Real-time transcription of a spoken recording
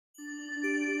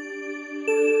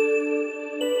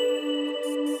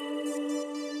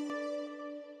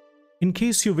in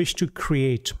case you wish to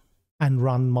create and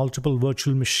run multiple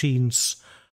virtual machines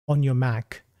on your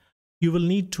Mac, you will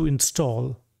need to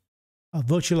install a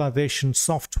virtualization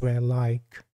software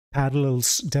like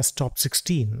Parallels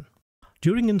Desktop16.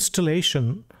 During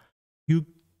installation, you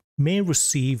may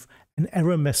receive an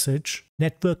error message,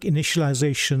 network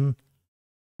initialization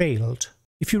failed.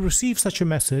 If you receive such a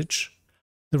message,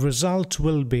 the result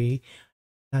will be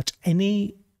that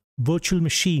any virtual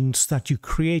machines that you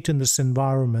create in this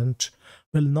environment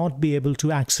will not be able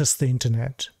to access the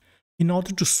internet. In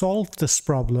order to solve this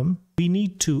problem, we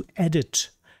need to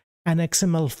edit an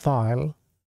XML file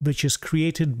which is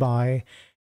created by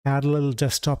Parallel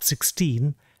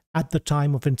Desktop16 at the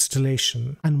time of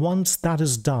installation. And once that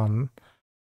is done,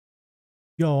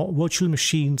 your virtual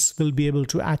machines will be able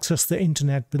to access the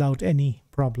internet without any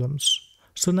problems.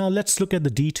 So now let's look at the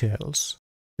details.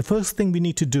 The first thing we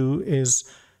need to do is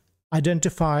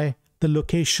identify the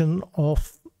location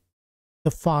of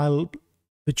the file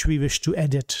which we wish to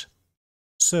edit.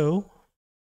 So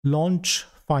launch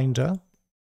Finder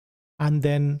and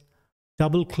then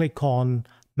double click on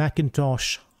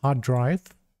Macintosh hard drive,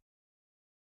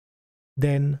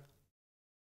 then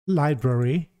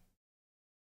library.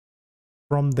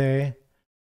 From there,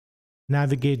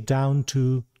 navigate down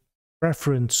to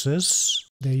preferences.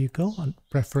 There you go, on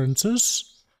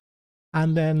preferences.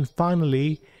 And then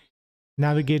finally,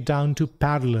 navigate down to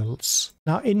parallels.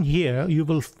 Now in here, you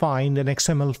will find an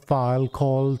XML file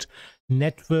called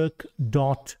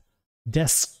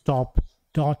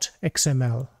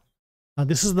network.desktop.xml. Now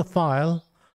this is the file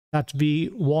that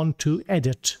we want to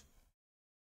edit.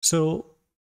 So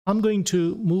I'm going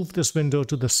to move this window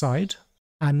to the side.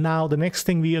 And now the next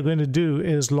thing we are going to do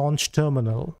is launch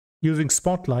terminal. Using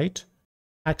Spotlight,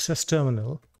 access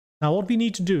terminal. Now what we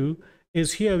need to do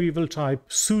is here we will type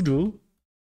sudo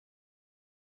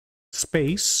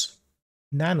space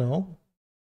nano.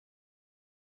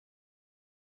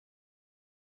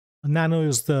 Nano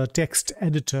is the text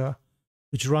editor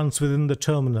which runs within the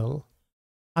terminal.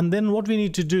 And then what we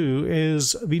need to do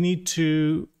is we need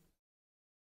to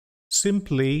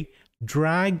simply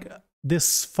drag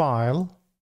this file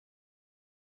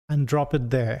and drop it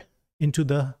there into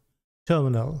the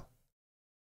terminal.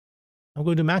 I'm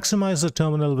going to maximize the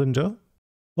terminal window.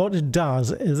 What it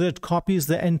does is it copies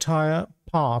the entire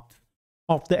path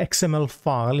of the XML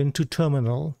file into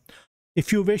terminal.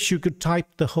 If you wish, you could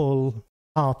type the whole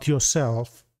path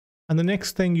yourself. And the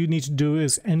next thing you need to do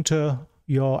is enter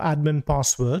your admin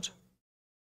password.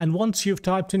 And once you've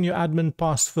typed in your admin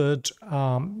password,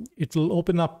 it will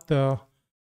open up the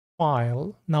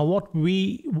file. Now what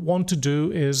we want to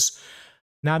do is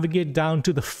navigate down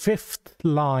to the 5th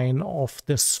line of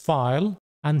this file,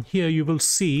 and here you will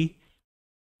see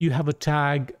you have a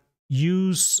tag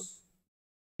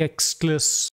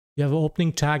UseKextless. You have an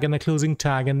opening tag and a closing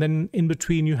tag, and then in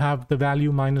between you have the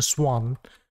value -1.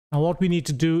 Now what we need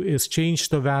to do is change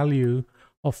the value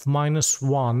of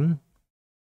 -1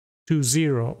 to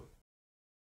 0.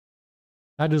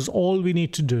 That is all we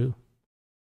need to do.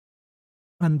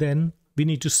 And then we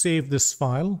need to save this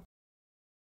file.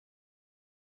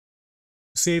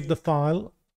 Save the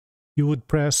file, you would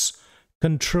press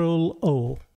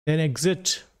Ctrl-O, then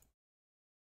exit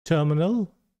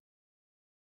terminal,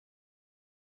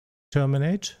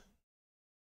 terminate.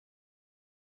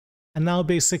 And now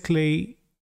basically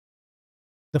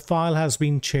the file has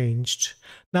been changed.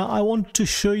 Now I want to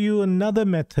show you another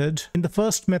method. In the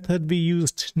first method we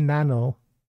used nano,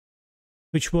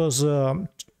 which was a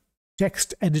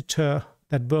text editor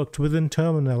that worked within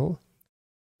terminal.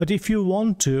 But if you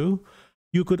want to,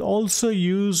 you could also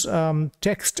use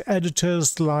text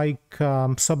editors like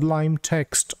Sublime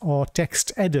Text or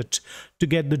TextEdit to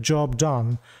get the job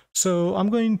done. So I'm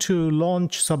going to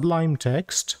launch Sublime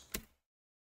Text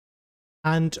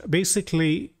and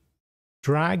basically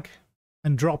drag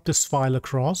and drop this file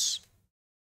across.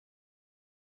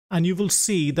 And you will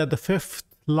see that the 5th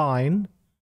line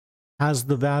has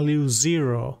the value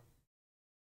 0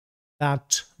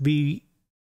 that we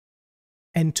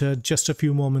entered just a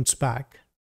few moments back.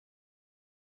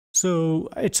 So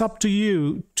it's up to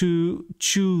you to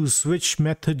choose which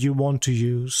method you want to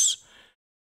use.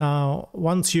 Now,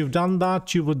 once you've done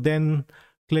that, you would then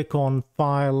click on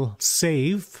File,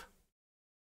 Save,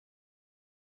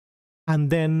 and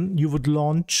then you would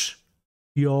launch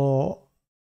your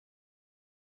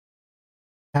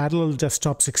Parallel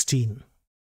Desktop16.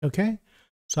 Okay,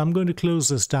 so I'm going to close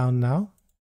this down now.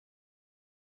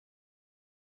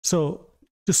 So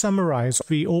to summarize,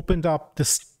 we opened up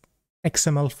this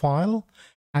XML file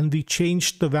and we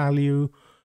changed the value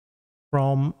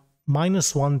from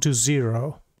 -1 to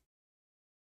 0.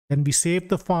 Then we saved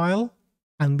the file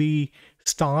and we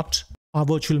start our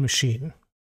virtual machine.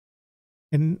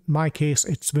 In my case,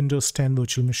 it's Windows 10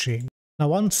 virtual machine. Now,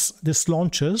 once this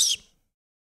launches,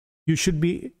 you should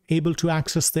be able to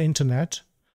access the internet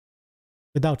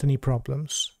without any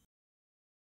problems.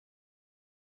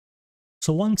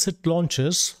 So once it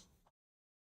launches,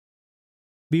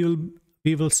 we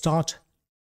will start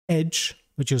Edge,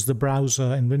 which is the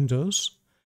browser in Windows,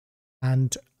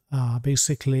 and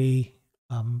basically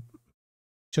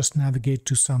just navigate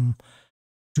to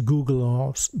Google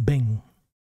or Bing,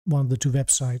 one of the two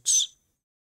websites.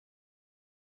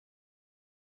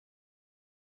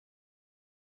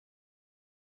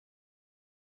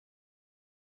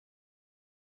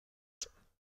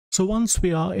 So once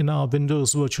we are in our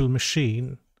Windows virtual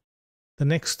machine, the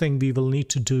next thing we will need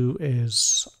to do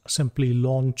is simply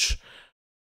launch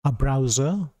a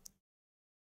browser,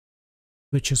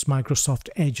 which is Microsoft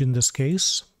Edge in this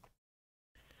case.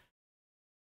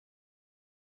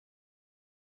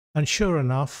 And sure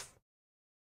enough,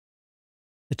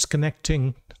 it's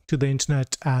connecting to the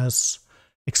internet as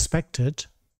expected.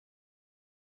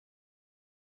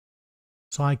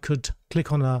 So I could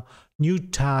click on a new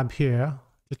tab here,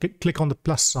 click on the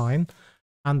plus sign,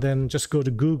 and then just go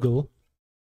to Google,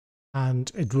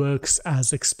 and it works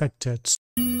as expected.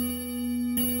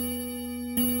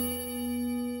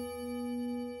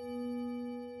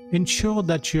 Ensure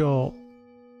that your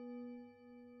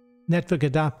network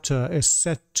adapter is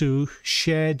set to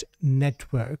shared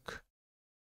network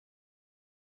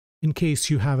in case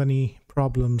you have any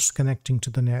problems connecting to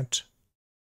the net.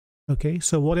 Okay,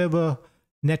 so whatever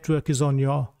network is on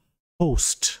your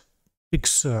host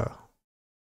fixer,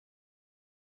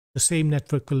 the same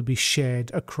network will be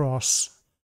shared across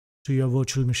to your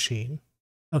virtual machine.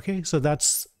 Okay, so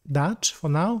that's that for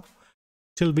now.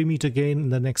 Till we meet again in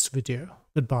the next video.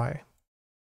 Goodbye.